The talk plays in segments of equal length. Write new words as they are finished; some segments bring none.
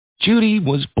Judy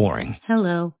was boring.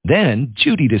 Hello. Then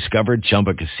Judy discovered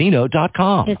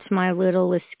ChumbaCasino.com. It's my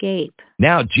little escape.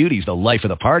 Now Judy's the life of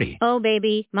the party. Oh,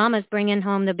 baby, mama's bringing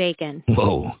home the bacon.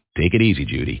 Whoa, take it easy,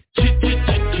 Judy.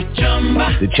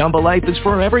 The Chumba life is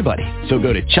for everybody. So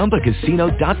go to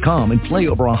ChumbaCasino.com and play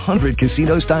over 100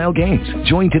 casino-style games.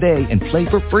 Join today and play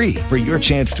for free for your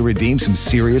chance to redeem some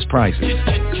serious prizes.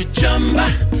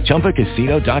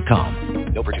 ChumbaCasino.com.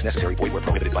 No purchase necessary. Void where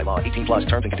prohibited by law. 18 plus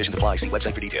terms and conditions apply. See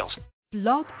website for details.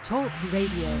 Blog Talk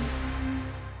Radio.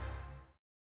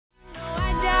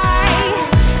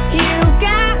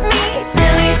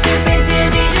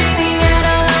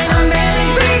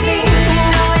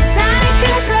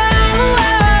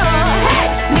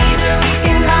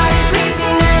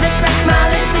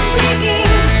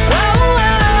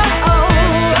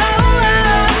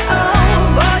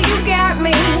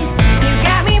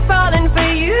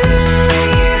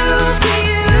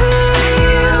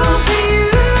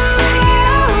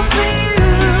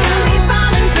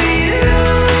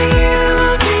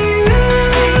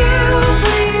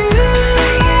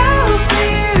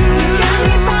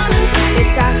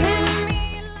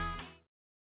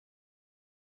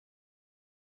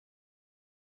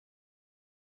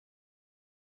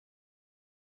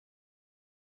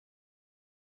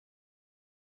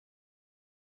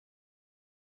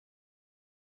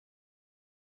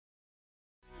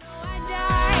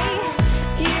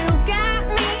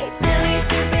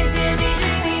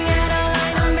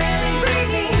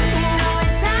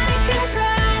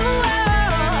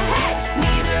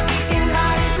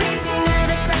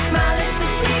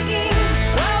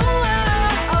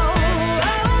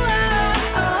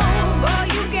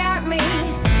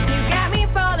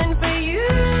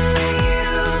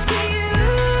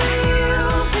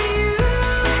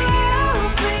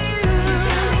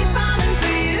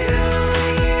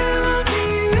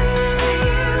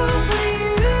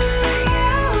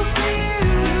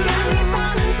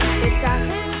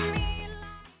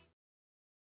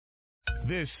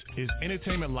 This is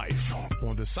Entertainment Life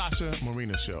on the Sasha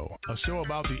Marina Show, a show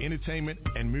about the entertainment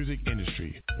and music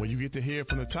industry, where you get to hear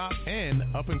from the top and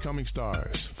up-and-coming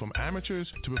stars, from amateurs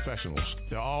to professionals.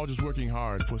 They're all just working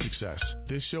hard for success.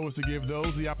 This show is to give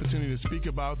those the opportunity to speak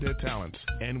about their talents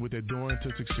and what they're doing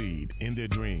to succeed in their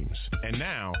dreams. And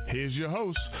now, here's your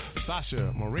host,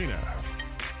 Sasha Marina.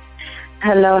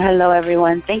 Hello,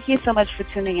 everyone. Thank you so much for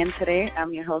tuning in today.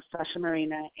 I'm your host, Sasha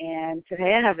Marina, and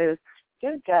today I have a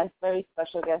good guest, very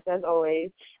special guest as always.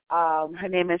 Her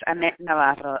name is Annette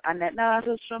Navarro. Annette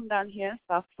Navarro is from down here,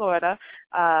 South Florida,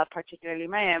 particularly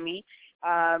Miami.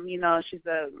 She's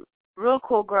a real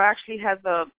cool girl. I actually had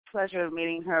the pleasure of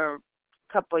meeting her a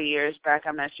couple of years back.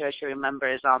 I'm not sure if she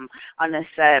remembers, on the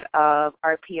set of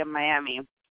RPM Miami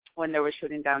when they were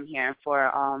shooting down here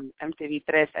for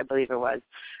MTV3, I believe it was.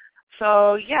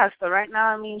 So right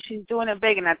now, she's doing it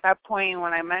big. And at that point,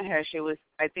 when I met her, she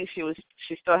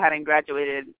still hadn't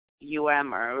graduated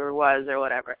UM or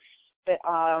whatever. But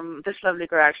this lovely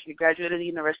girl actually graduated the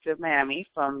University of Miami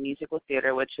from musical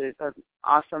theater, which is an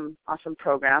awesome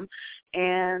program.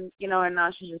 And, and now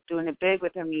she's just doing it big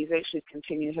with her music. She's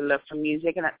continuing to look for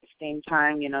music and at the same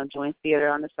time, doing theater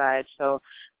on the side. So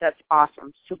that's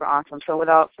awesome, super awesome. So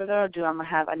without further ado, I'm going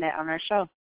to have Annette on our show.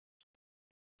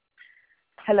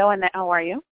 Hello, Annette. How are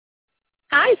you?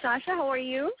 Hi, Sasha. How are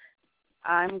you?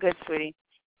 I'm good, sweetie.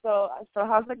 So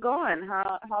how's it going?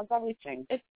 How's everything?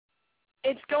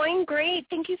 It's going great.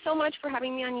 Thank you so much for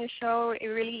having me on your show. It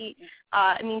really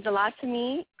it means a lot to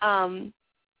me, and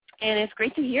it's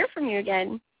great to hear from you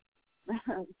again.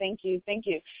 Thank you.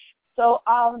 So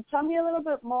tell me a little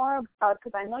bit more about,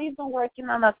 because I know you've been working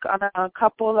on a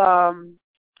couple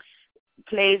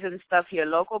plays and stuff here,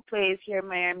 local plays here in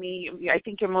Miami. I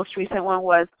think your most recent one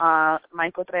was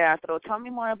Microteatro. Tell me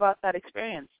more about that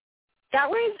experience. That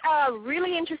was a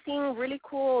really interesting, really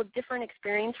cool, different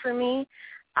experience for me.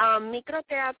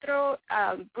 Microteatro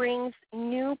brings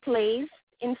new plays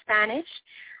in Spanish,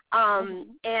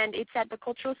 and it's at the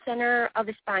Cultural Center of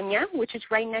España, which is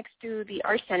right next to the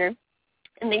Art Center.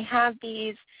 And they have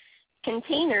these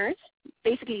containers,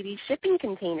 basically these shipping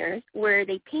containers, where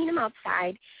they paint them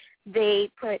outside. They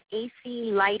put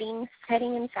AC lighting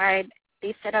setting inside.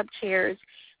 They set up chairs,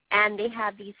 and they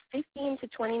have these 15 to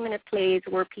 20-minute plays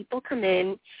where people come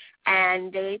in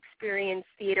and they experience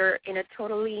theater in a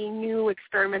totally new,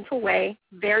 experimental way,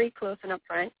 very close and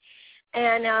upfront.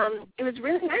 And it was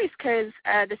really nice because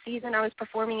the season I was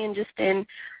performing in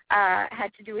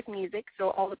had to do with music,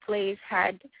 so all the plays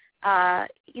had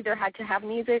either had to have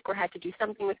music or had to do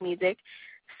something with music.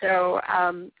 So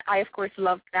I, of course,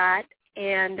 loved that.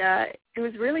 And it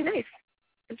was really nice.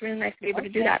 It was really nice to be able to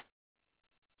do that.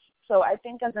 also, I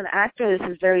think as an actor, this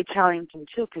is very challenging,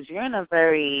 too, because you're in a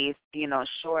very,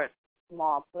 short,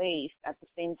 small place at the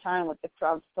same time with the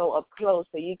crowd so up close,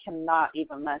 so you cannot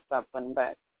even mess up one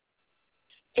bit.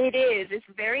 It is. It's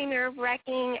very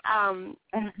nerve-wracking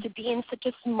to be in such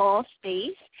a small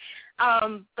space.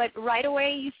 But right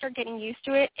away you start getting used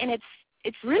to it, and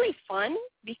it's really fun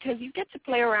because you get to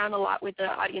play around a lot with the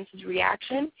audience's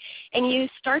reaction, and you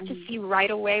start to see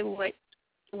right away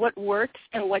what works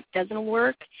and what doesn't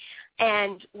work,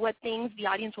 and what things the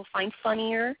audience will find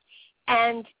funnier.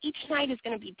 And each night is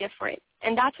going to be different,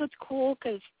 and that's what's cool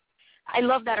because I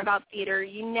love that about theater.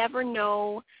 You never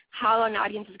know how an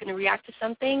audience is going to react to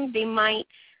something. They might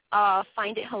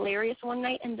find it hilarious one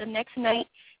night, and the next night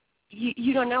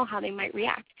you don't know how they might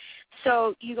react.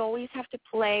 So you always have to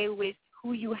play with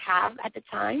who you have at the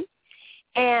time.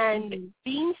 And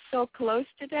being so close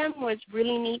to them was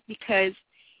really neat because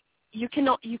you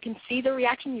can see the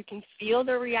reaction, you can feel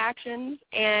the reactions,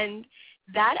 and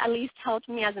that at least helped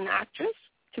me as an actress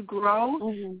to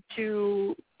grow,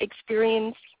 to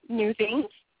experience new things,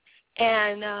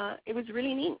 and it was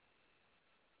really neat.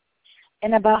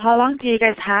 And about how long do you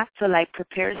guys have to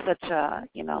prepare such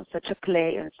a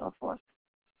play and so forth?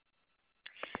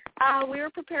 We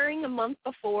were preparing a month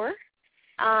before,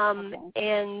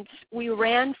 and we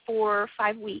ran for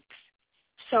 5 weeks.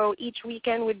 So each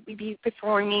weekend would be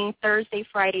performing Thursday,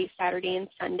 Friday, Saturday, and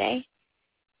Sunday,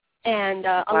 and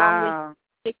along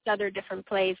with 6 other different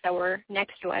plays that were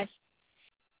next to us.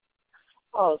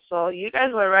 Oh, so you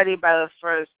guys were ready by the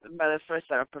first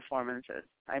set of performances,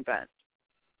 I bet.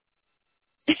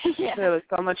 Yeah. There was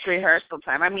so much rehearsal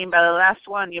time. I mean, by the last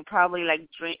one, you probably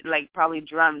probably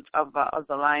dreamt of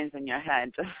the lines in your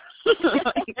head.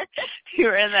 You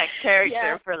were in that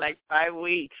character for 5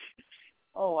 weeks.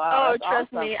 Oh wow! Oh,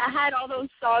 trust me, I had all those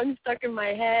songs stuck in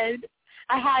my head.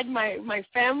 I had my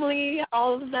family;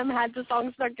 all of them had the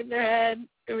songs stuck in their head.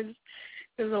 It was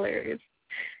hilarious.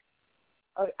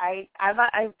 I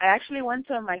actually went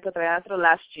to a microteatro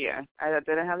last year. I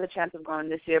didn't have the chance of going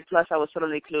this year. Plus, I was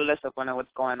totally clueless of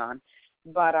what's going on.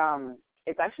 But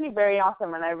it's actually very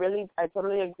awesome, and I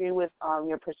totally agree with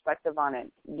your perspective on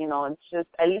it. It's just,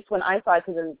 at least when I saw it,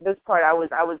 because in this part I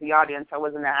was the audience, I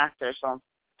wasn't an actor, so.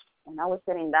 And I was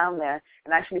sitting down there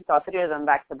and actually saw 3 of them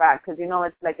back to back, because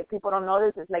it's like, if people don't know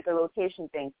this, it's like a rotation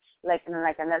thing.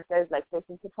 Annette says,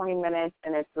 15 to 20 minutes,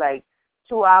 and it's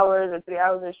 2 hours or 3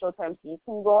 hours of showtime, so you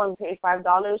can go and pay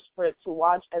 $5 for it to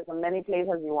watch as many plays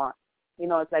as you want.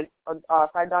 It's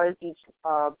 $5 each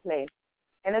play.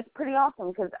 And it's pretty awesome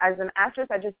because as an actress,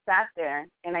 I just sat there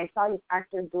and I saw these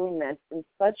actors doing this in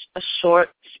such a short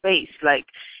space.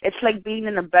 It's like being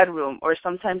in a bedroom or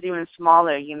sometimes even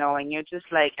smaller, and you're just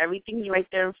everything's right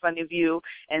there in front of you,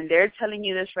 and they're telling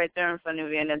you this right there in front of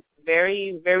you, and it's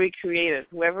very, very creative.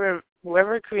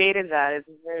 Whoever created that is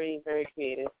very, very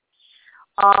creative.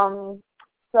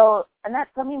 So, Annette,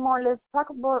 tell me more. Let's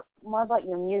talk more about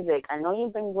your music. I know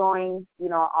you've been growing,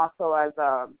 also as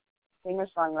a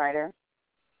singer-songwriter.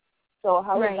 So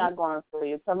how is that going for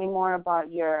you? Tell me more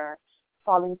about your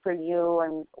Falling for You,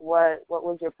 and what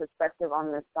was your perspective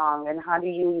on this song, and how do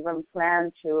you even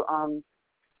plan to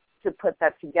put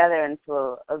that together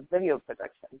into a video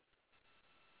production?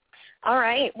 All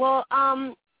right. Well,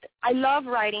 I love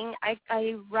writing.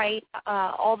 I write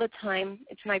all the time.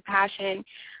 It's my passion.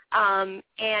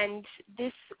 And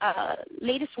this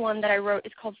latest one that I wrote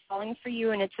is called Falling for You,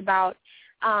 and it's about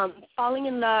falling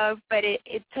in love, but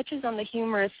it touches on the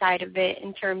humorous side of it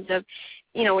in terms of,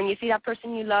 when you see that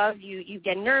person you love, you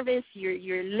get nervous,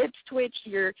 your lips twitch,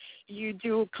 you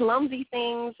do clumsy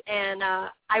things, and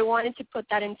I wanted to put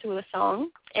that into a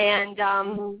song. And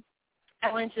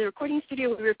I went to the recording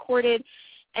studio, we recorded,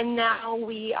 and now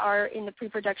we are in the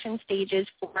pre-production stages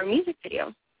for our music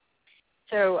video.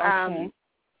 So,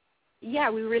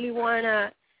 we really want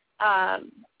to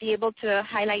be able to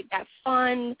highlight that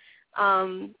fun,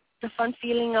 the fun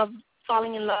feeling of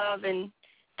falling in love and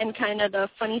kind of the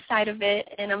funny side of it,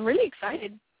 and I'm really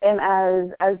excited. And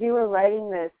as you were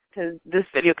writing this, because this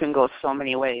video can go so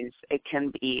many ways. It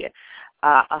can be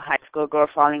a high school girl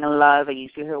falling in love, and you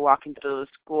see her walking through the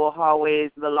school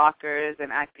hallways, the lockers,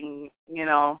 and acting,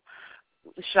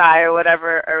 shy or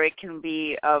whatever, or it can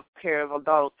be a pair of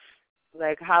adults.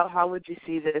 How would you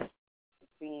see this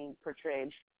being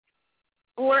portrayed?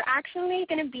 We're actually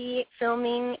going to be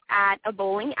filming at a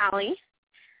bowling alley.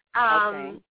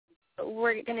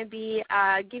 We're going to be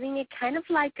giving it kind of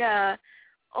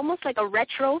almost like a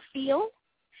retro feel.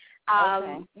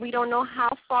 We don't know how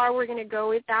far we're going to go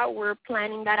with that. We're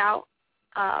planning that out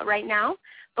right now.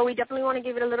 But we definitely want to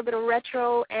give it a little bit of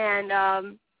retro and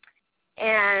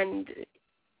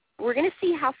we're going to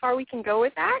see how far we can go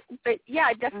with that. But,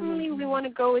 yeah, definitely we want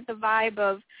to go with the vibe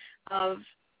of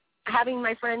having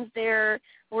my friends there.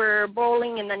 We're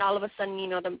bowling, and then all of a sudden, you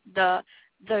know, the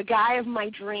guy of my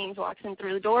dreams walks in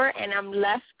through the door, and I'm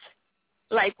left,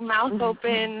 like, mouth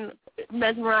open,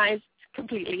 mesmerized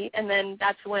completely. And then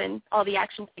that's when all the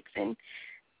action kicks in.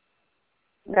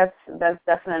 That's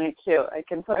definitely cute. I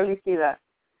can totally see that.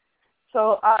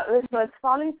 So it's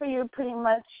Falling for You pretty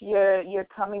much your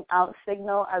coming out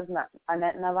signal as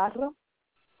Annette Navarro?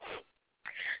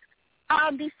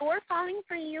 Before Falling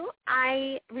for You,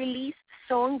 I released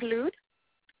So Unglued,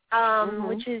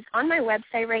 which is on my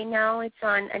website right now. It's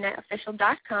on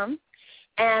AnnetteOfficial.com.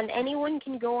 And anyone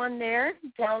can go on there,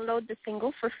 download the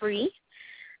single for free.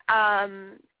 That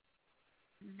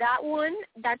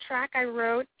track I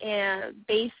wrote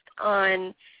based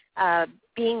on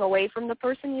being away from the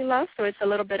person you love, so it's a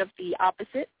little bit of the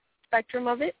opposite spectrum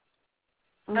of it.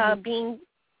 Being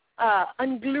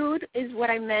unglued is what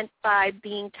I meant by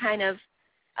being kind of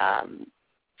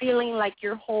feeling like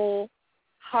your whole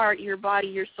heart, your body,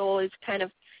 your soul is kind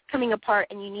of coming apart,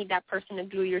 and you need that person to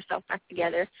glue yourself back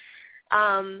together.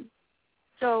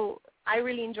 So I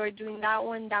really enjoyed doing that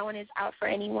one. That one is out for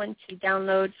anyone to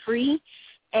download free,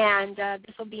 and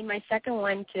this will be my second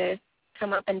one to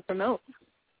come up and promote.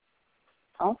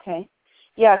 Okay.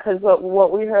 Yeah, because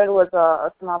what we heard was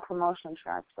a small promotion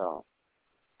track, so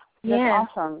that's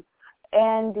awesome.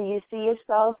 And do you see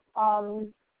yourself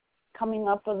coming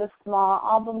up with a small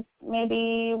album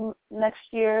maybe next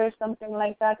year or something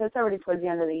like that? Because it's already towards the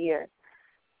end of the year.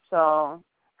 So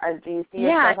do you see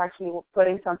yourself actually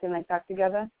putting something like that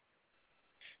together?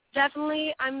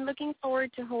 Definitely. I'm looking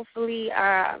forward to hopefully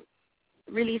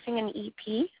releasing an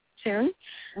EP soon.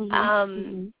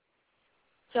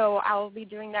 So I'll be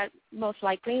doing that most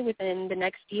likely within the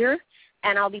next year,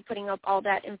 and I'll be putting up all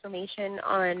that information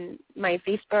on my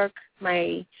Facebook,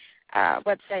 my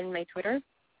website, and my Twitter.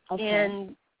 Okay.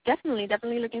 And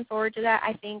definitely looking forward to that.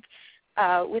 I think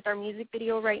with our music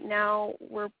video right now,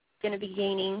 we're going to be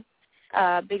gaining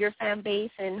a bigger fan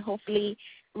base and hopefully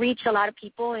reach a lot of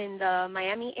people in the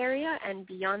Miami area and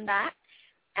beyond that.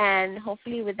 And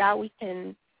hopefully with that, we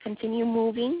can continue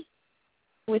moving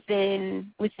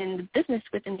within the business,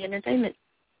 within the entertainment.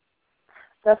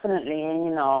 Definitely, and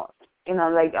you know,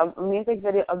 like a music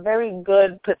video, a very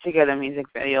good put together music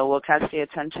video will catch the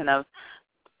attention of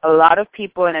a lot of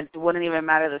people, and it wouldn't even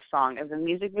matter the song. If the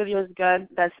music video is good,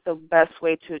 that's the best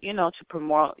way to, to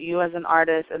promote you as an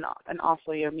artist and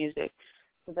also your music.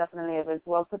 So definitely, if it's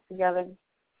well put together,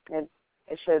 it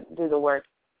should do the work.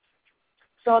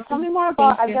 So tell me more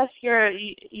about, I guess,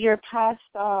 your past.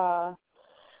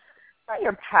 Not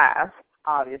your past,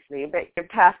 obviously, but your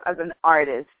past as an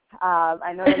artist.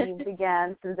 I know that you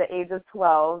began since the age of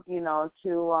 12,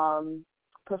 to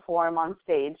perform on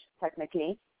stage,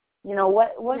 technically.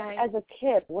 What as a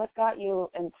kid, what got you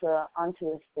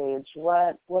onto the stage?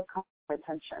 What caught your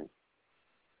attention?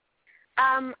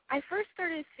 I first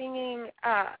started singing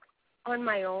on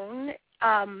my own,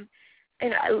 and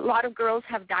a lot of girls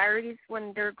have diaries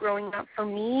when they're growing up. For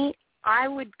me, I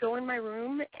would go in my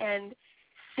room and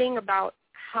sing about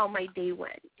how my day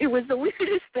went. It was the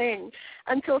weirdest thing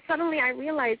until suddenly I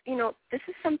realized, this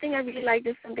is something I really like,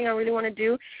 this is something I really want to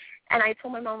do. And I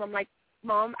told my mom, I'm like,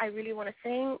 Mom, I really want to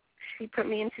sing. She put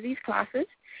me into these classes.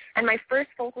 And my first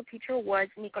vocal teacher was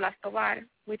Nicolas Tovar,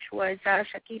 which was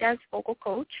Shakira's vocal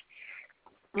coach.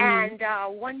 And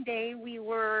one day we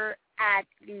were at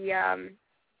the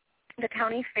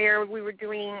county fair. We were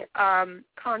doing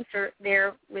concert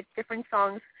there with different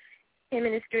songs, him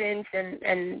and his students,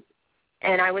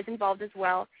 and I was involved as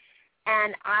well.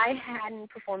 And I hadn't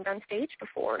performed on stage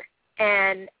before.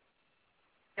 And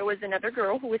there was another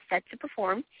girl who was set to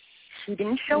perform. She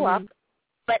didn't show up,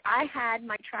 but I had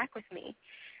my track with me.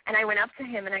 And I went up to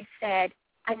him and I said,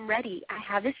 I'm ready. I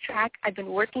have this track. I've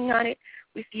been working on it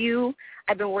with you.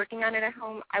 I've been working on it at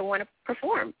home. I want to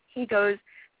perform. He goes,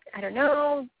 I don't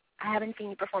know. I haven't seen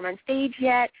you perform on stage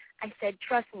yet. I said,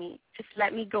 trust me. Just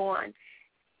let me go on.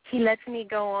 He lets me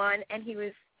go on, and he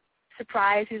was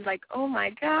surprised. He was like, oh, my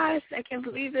gosh, I can't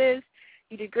believe this.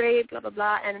 You did great, blah, blah,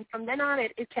 blah. And from then on,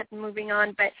 it kept moving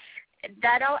on. But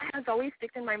that has always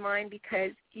stuck in my mind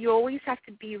because you always have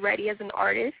to be ready as an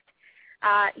artist.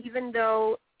 Even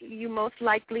though you most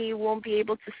likely won't be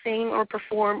able to sing or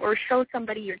perform or show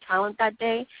somebody your talent that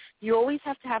day, you always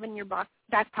have to have it in your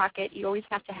back pocket. You always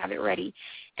have to have it ready.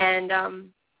 And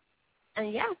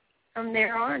yeah, from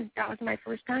there on, that was my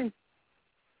first time.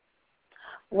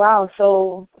 Wow.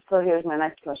 So here's my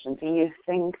next question. Do you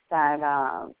think that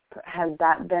has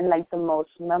that been like the most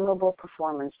memorable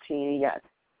performance to you yet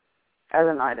as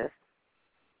an artist?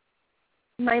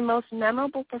 My most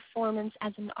memorable performance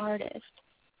as an artist.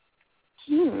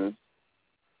 Oh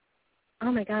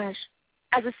my gosh.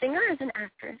 As a singer or as an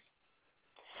actress?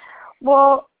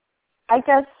 Well, I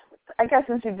guess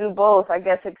since you do both, I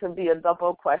guess it could be a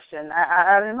double question.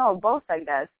 I don't know, both, I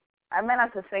guess. I meant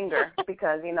as a singer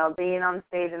because, being on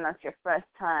stage and that's your first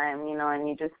time, and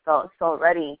you just felt so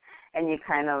ready and you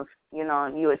kind of,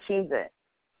 you achieved it.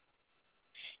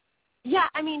 Yeah,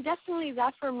 I mean, definitely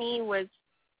that for me was,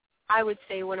 I would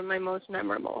say, one of my most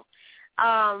memorable.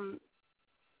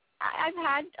 I've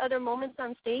had other moments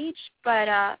on stage,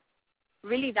 but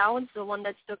really that was the one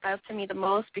that stuck out to me the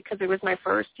most because it was my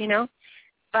first,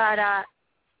 But,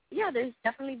 yeah, there's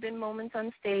definitely been moments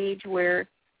on stage where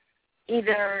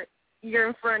either you're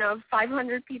in front of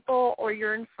 500 people or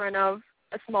you're in front of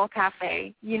a small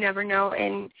cafe. You never know,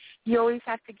 and you always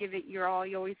have to give it your all.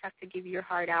 You always have to give your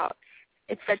heart out.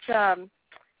 It's such an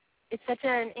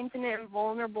intimate and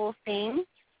vulnerable thing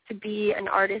to be an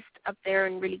artist up there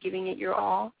and really giving it your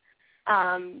all.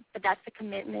 But that's the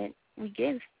commitment we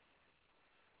give.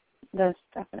 That's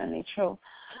definitely true.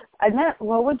 Annette,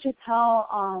 what would you tell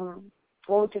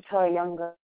a young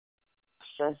girl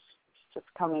just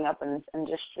coming up in this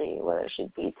industry, whether she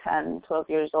be 10, 12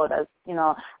 years old, as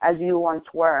you once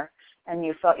were, and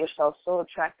you felt yourself so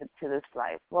attracted to this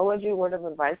life? What would your word of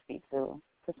advice be to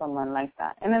someone like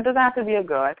that? And it doesn't have to be a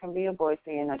girl. It can be a boy,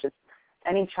 so, just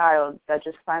any child that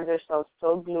just finds themselves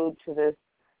so glued to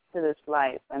this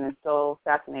life and is so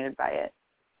fascinated by it.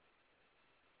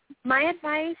 My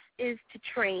advice is to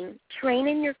train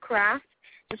in your craft.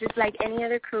 Just like any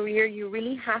other career, you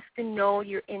really have to know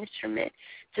your instrument.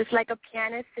 Just like a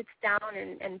pianist sits down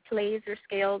and plays their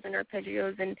scales and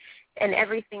arpeggios and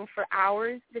everything for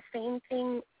hours, the same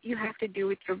thing you have to do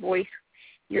with your voice,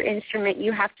 your instrument.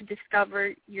 You have to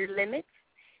discover your limits.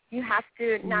 You have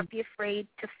to not be afraid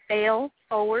to fail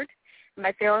forward. And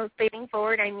by failing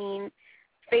forward, I mean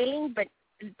failing,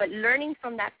 but learning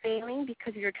from that failing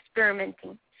because you're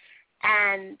experimenting.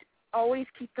 And always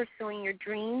keep pursuing your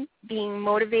dream, being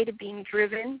motivated, being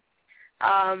driven.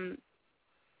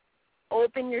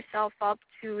 Open yourself up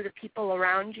to the people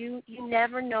around you. You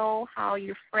never know how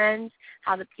your friends,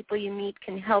 how the people you meet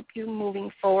can help you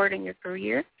moving forward in your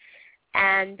career.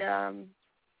 And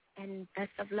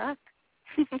best of luck.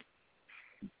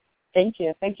 Thank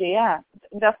you. Yeah,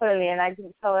 definitely. And I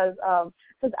can tell us,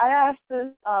 because I asked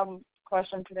this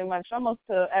question pretty much almost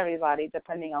to everybody,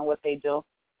 depending on what they do.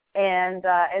 And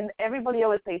everybody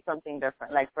always says something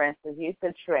different. Like, for instance, you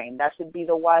said train. That should be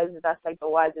that's like the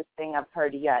wisest thing I've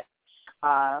heard yet.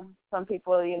 Some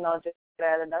people, just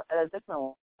get at a different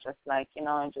one. Just like,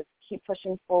 just keep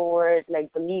pushing forward,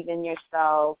 like believe in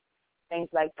yourself, things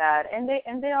like that. And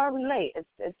they all relate.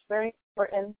 It's very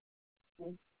important.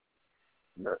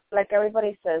 Like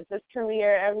everybody says, this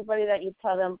career, everybody that you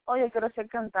tell them, oh, yo quiero ser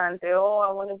cantante, oh,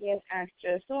 I want to be an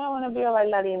actress, oh, I want to be a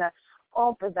bailarina.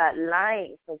 Oh, but that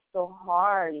life is so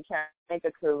hard. You can't make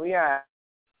a career.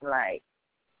 Like,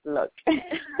 look.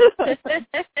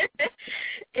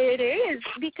 It is,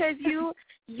 because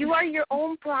you are your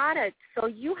own product. So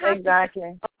you have to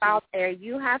be out there.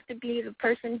 You have to be the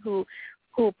person who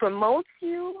promotes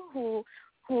you,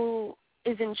 who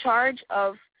is in charge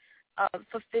of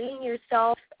fulfilling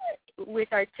yourself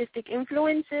with artistic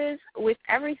influences, with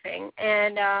everything.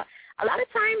 And a lot of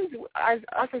times, as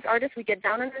artists, we get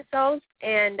down on ourselves.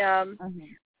 And,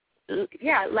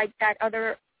 yeah, like that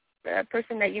other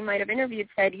person that you might have interviewed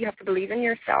said, you have to believe in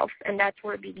yourself, and that's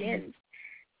where it begins.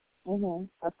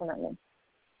 Definitely.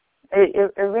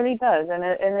 It really does. And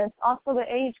it's also the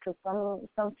age, because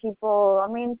some people,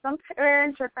 some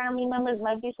parents or family members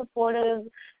might be supportive,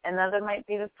 and others might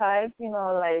be the type,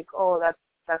 like, oh,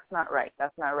 that's not right.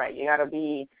 That's not right. You gotta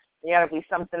be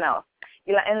something else.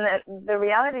 And the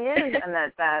reality is, and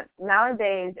that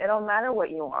nowadays it don't matter what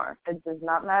you are. It does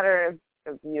not matter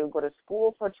if you go to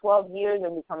school for 12 years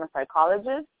and become a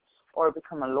psychologist or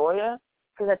become a lawyer,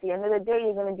 because at the end of the day,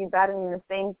 you're going to be battling the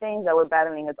same things that we're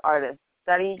battling as artists.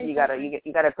 Study. You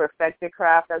gotta perfect your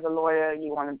craft as a lawyer.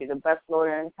 You want to be the best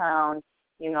lawyer in town.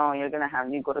 You're gonna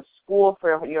you go to school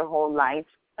for your whole life.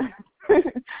 And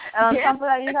on top of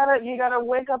that, you gotta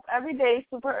wake up every day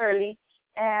super early,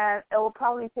 and it will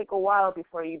probably take a while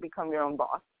before you become your own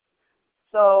boss.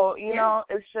 So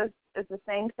it's the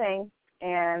same thing.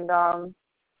 And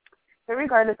but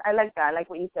regardless, I like that. I like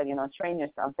what you said. Train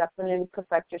yourself. Definitely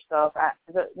perfect yourself.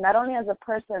 Not only as a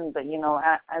person, but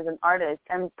as an artist.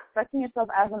 And perfecting yourself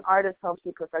as an artist helps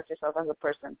you perfect yourself as a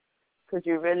person, because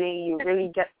you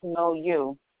really get to know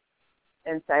you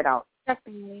inside out.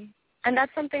 Definitely. And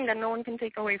that's something that no one can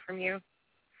take away from you.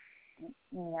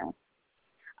 Yeah.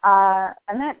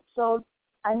 Annette, so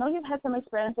I know you've had some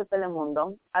experience with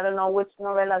Telemundo. I don't know which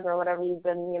novelas or whatever you've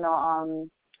been,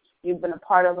 you've been a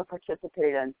part of or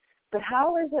participated in. But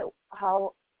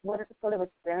what sort of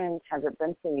experience has it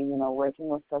been for you, working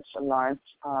with such a large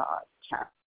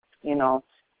cast,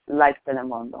 like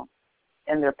Telemundo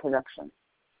and their production?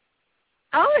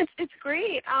 Oh, it's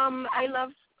great. I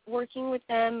love working with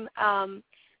them.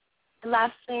 The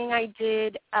last thing I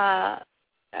did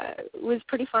was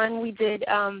pretty fun. We did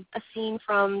a scene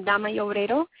from Dama y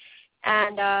Obrero,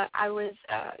 and I was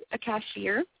a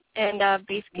cashier, and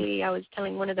basically I was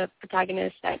telling one of the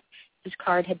protagonists that his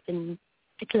card had been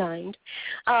declined.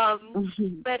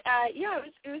 But yeah,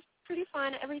 it was pretty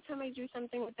fun. Every time I do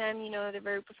something with them, they're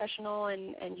very professional,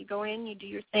 and you go in, you do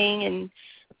your thing,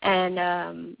 and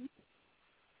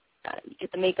you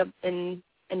get the makeup and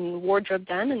wardrobe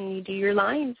done, and you do your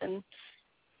lines, and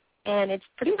it's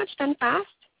pretty much done fast.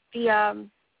 The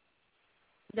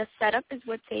setup is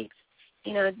what takes,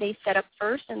 they set up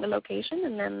first in the location,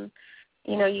 and then,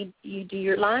 you do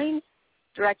your lines,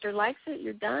 director likes it,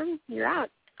 you're done, you're out.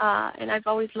 And I've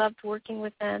always loved working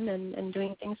with them and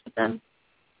doing things with them.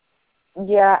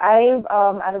 Yeah, I've,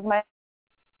 out of my,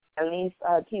 at least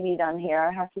TV down here,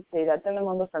 I have to say that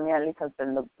Telemundo for me at least has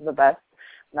been the best.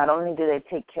 Not only do they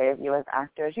take care of you as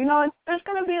actors, there's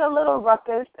going to be a little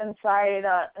ruckus inside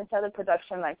the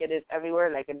production, like it is everywhere,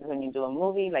 like it is when you do a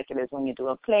movie, like it is when you do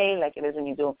a play, like it is when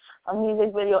you do a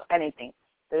music video, anything.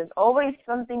 There's always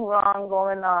something wrong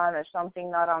going on or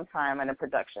something not on time in a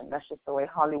production. That's just the way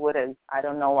Hollywood is. I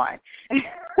don't know why.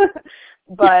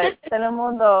 But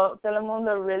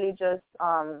Telemundo really just,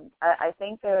 I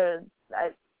think it's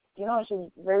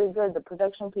just very good. The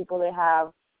production people they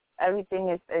have, everything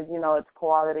is it's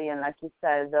quality, and like you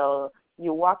said,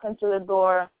 you walk into the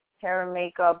door, hair and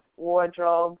makeup,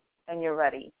 wardrobe, and you're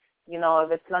ready.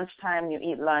 If it's lunchtime, you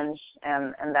eat lunch,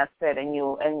 and that's it.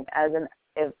 And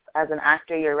as an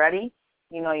actor, you're ready.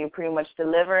 You pretty much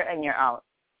deliver, and you're out.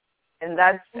 And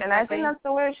I think that's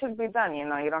the way it should be done.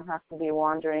 You don't have to be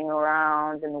wandering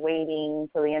around and waiting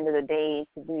till the end of the day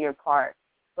to do your part.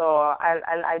 So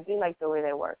I do like the way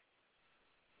they work.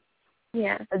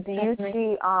 Yeah. Do you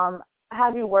see?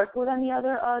 Have you worked with any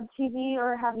other TV,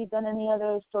 or have you done any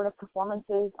other sort of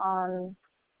performances on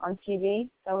TV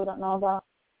that we don't know about?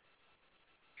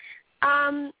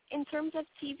 In terms of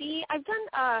TV, I've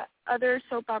done other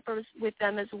soap operas with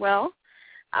them as well.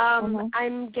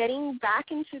 I'm getting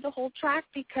back into the whole track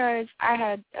because I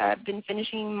had been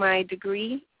finishing my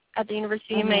degree at the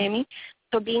University of Miami.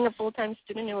 So being a full-time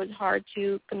student, it was hard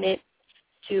to commit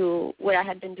to what I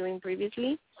had been doing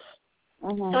previously.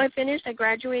 So I finished, I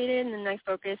graduated, and then I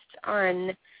focused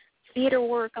on theater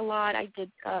work a lot. I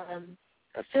did a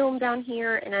film down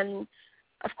here, and I'm,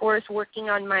 of course, working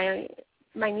on my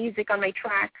music on my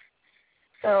tracks.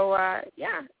 So,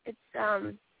 yeah,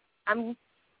 it's I'm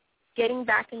getting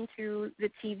back into the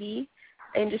TV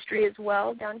industry as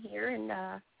well down here, and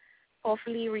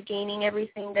hopefully regaining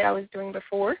everything that I was doing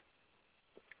before.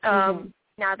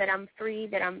 Now that I'm free,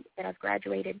 that I've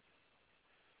graduated.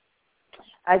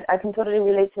 I can totally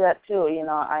relate to that too.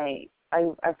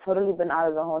 I've totally been out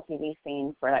of the whole TV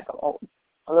scene for like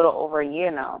a little over a year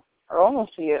now, or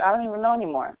almost 2 years. I don't even know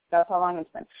anymore. That's how long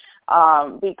it's been.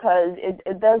 Because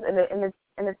it does,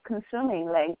 and it's consuming.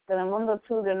 Like Telemundo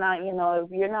too, they're not.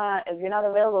 If you're not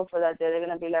available for that day, they're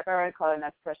gonna be like, all right, call the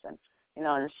next person.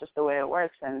 And it's just the way it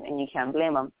works, and you can't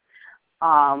blame them.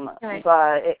 Right.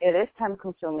 But it is time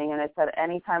consuming, and it's at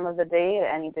any time of the day,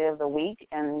 any day of the week,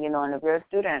 and and if you're a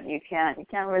student, you can't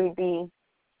really be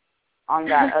on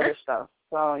that other stuff.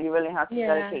 So you really have to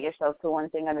dedicate yourself to one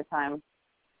thing at a time.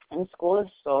 And school is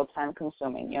so time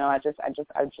consuming. I just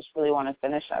really want to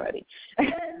finish already.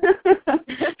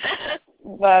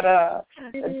 But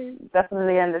it's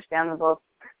definitely understandable.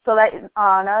 So that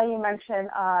now you mentioned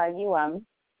UM.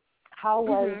 How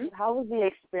was the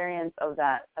experience of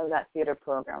that theater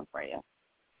program for you?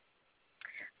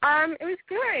 It was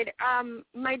good.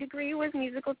 My degree was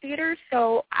musical theater,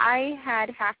 so I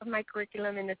had half of my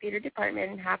curriculum in the theater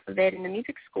department and half of it in the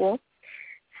music school.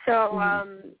 So,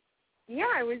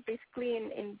 I was basically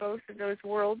in both of those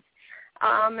worlds.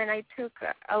 And I took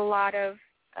a lot of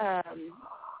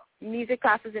music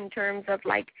classes in terms of,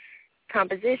 like,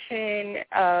 composition,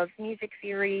 of music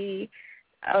theory,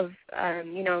 of,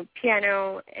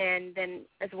 piano, and then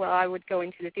as well I would go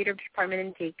into the theater department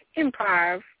and take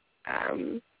improv,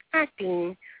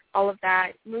 acting, all of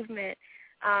that, movement.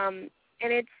 And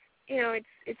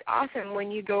it's awesome when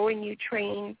you go and you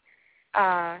train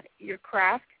your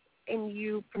craft and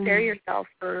you prepare yourself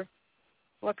for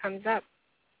what comes up.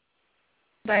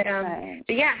 But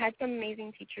yeah, I had some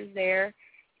amazing teachers there,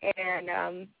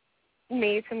 and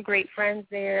made some great friends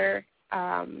there.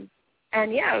 And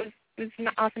yeah, it was an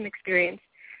awesome experience.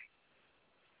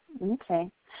 Okay.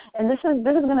 And this is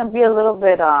going to be a little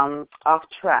bit off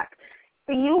track.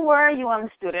 So you were a UM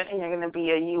student, and you're going to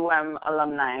be a UM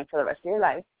alumni for the rest of your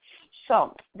life.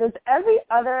 So does every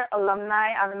other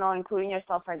alumni, I don't know, including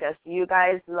yourself, I guess, do you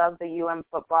guys love the UM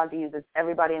football? Does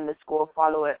everybody in the school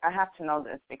follow it? I have to know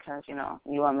this because, you know,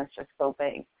 UM is just so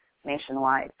big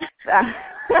nationwide.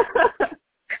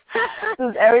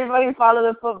 Does everybody follow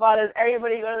the football? Does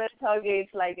everybody go to the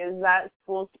tailgates? Like, is that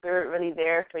school spirit really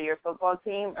there for your football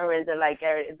team, or is it like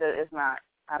it's not?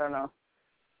 I don't know.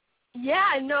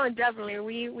 Yeah, no,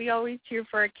 definitely. We always cheer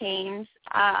for our Canes.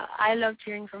 I love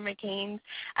cheering for my Canes.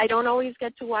 I don't always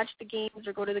get to watch the games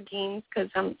or go to the games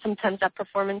because sometimes at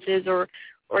performances or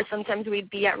sometimes we'd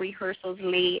be at rehearsals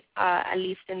late, at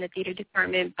least in the theater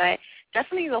department. But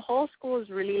definitely the whole school is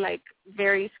really, like,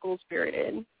 very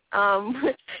school-spirited.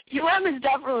 UM is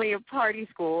definitely a party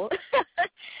school.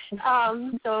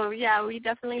 So, yeah, we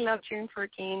definitely love cheering for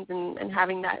Canes and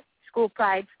having that school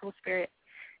pride, school spirit.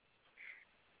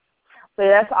 So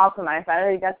that's awesome. I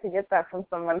finally got to get that from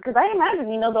someone because I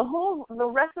imagine, you know, the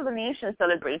rest of the nation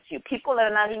celebrates you. People that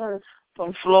are not even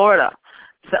from Florida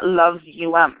that loves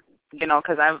UM, you know,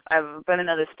 because I've been in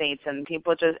other states and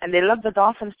people and they love the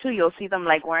Dolphins too. You'll see them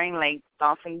like wearing like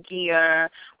Dolphin gear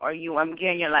or UM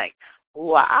gear, and you're like,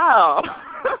 wow.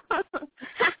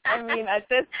 I mean, at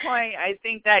this point, I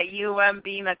think that UM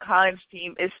being a college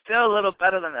team is still a little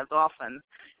better than the Dolphins,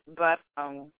 but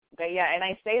yeah, and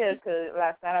I say this because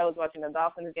last night I was watching the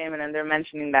Dolphins game, and then they're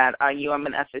mentioning that UM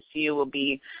and FSU will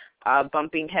be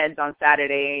bumping heads on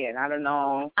Saturday, and I don't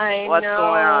know what's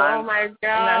going on. Oh, my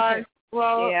God.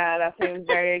 Well, yeah, that seems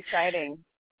very exciting.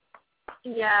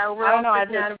 Yeah, we're all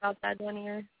freaking out about that one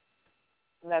here.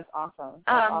 That's awesome.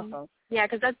 That's awesome. Yeah,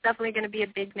 because that's definitely going to be a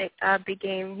big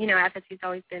game. You know, FSU's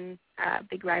always been a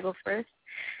big rival for us.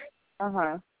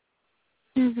 Uh-huh.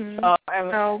 Mm-hmm. So,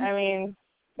 I mean,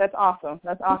 that's awesome.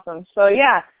 That's awesome. So,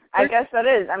 yeah, I guess that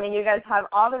is. I mean, you guys have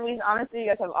all the reason. Honestly, you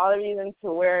guys have all the reasons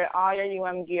to wear all your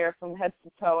UM gear from head to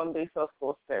toe and be so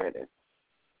school-spirited.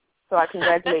 So I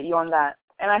congratulate you on that.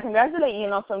 And I congratulate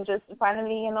you, from just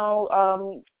finally,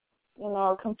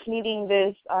 completing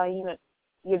this,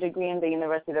 your degree in the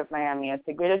University of Miami. It's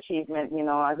a great achievement,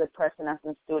 as a person, as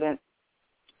a student.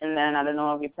 And then I don't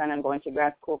know if you plan on going to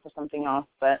grad school for something else.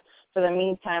 But for the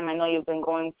meantime, I know you've been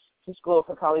going to school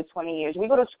for probably 20 years. We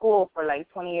go to school for like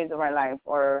 20 years of our life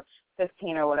or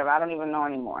 15 or whatever. I don't even know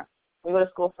anymore. We go to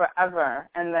school forever,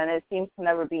 and then it seems to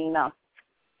never be enough.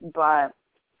 But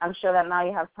I'm sure that now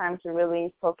you have time to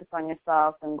really focus on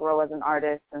yourself and grow as an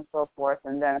artist and so forth,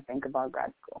 and then think about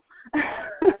grad school.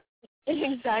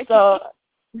 Exactly.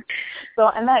 So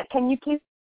Annette, can you please,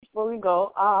 before we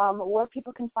go, where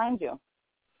people can find you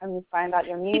and find out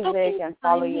your music and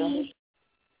follow you?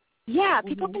 Yeah,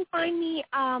 people can find me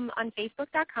on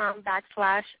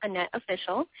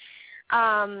Facebook.com/AnnetteOfficial.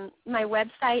 My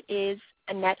website is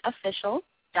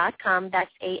AnnetteOfficial.com.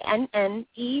 That's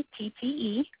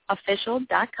ANNETTE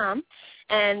official.com.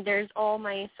 And there's all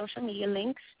my social media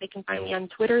links. They can find me on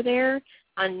Twitter there,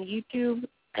 on YouTube,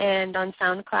 and on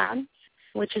SoundCloud,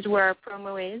 which is where our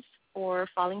promo is for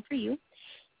Falling For You.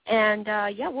 And,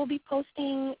 we'll be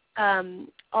posting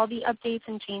all the updates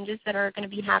and changes that are going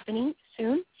to be happening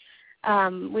soon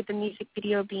with the music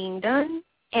video being done.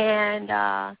 And,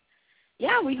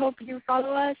 we hope you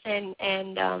follow us and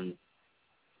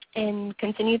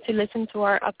continue to listen to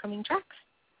our upcoming tracks.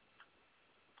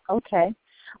 Okay.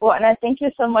 Well, and I thank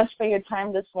you so much for your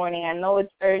time this morning. I know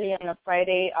it's early on a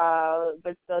Friday,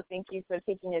 but still thank you for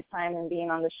taking your time and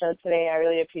being on the show today. I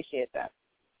really appreciate that.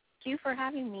 Thank you for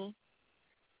having me.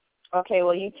 Okay,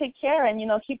 well, you take care and,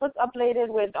 keep us updated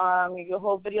with your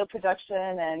whole video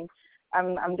production, and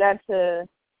I'm glad to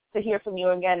hear from you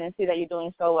again and see that you're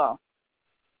doing so well.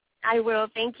 I will.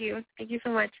 Thank you. Thank you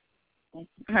so much.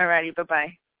 All righty.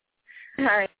 Bye-bye. All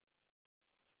right.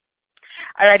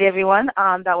 All righty, everyone.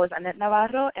 That was Annette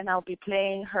Navarro, and I'll be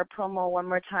playing her promo one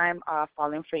more time,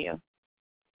 Falling For You.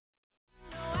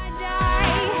 Falling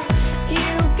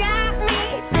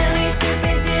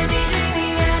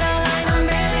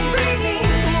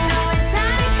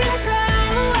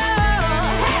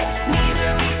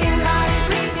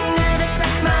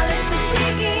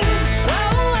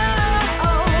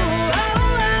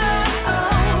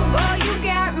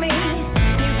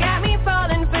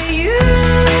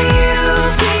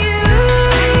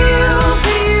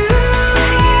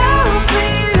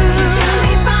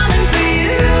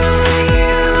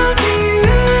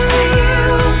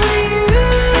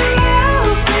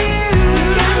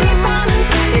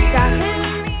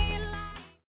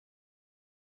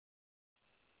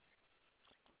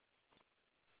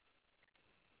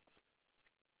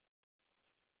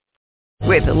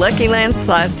With the Lucky Land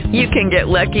Slots, you can get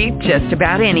lucky just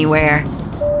about anywhere.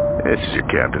 This is your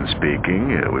captain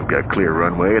speaking. We've got clear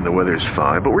runway and the weather's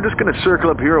fine, but we're just going to circle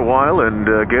up here a while and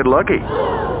get lucky.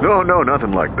 No,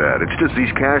 nothing like that. It's just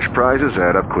these cash prizes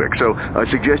add up quick. So I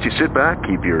suggest you sit back,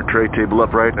 keep your tray table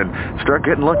upright, and start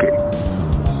getting lucky.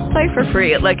 Play for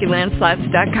free at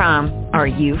LuckyLandSlots.com. Are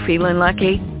you feeling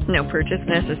lucky? No purchase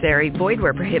necessary. Void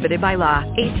where prohibited by law.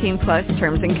 18+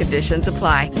 terms and conditions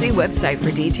apply. See website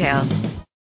for details.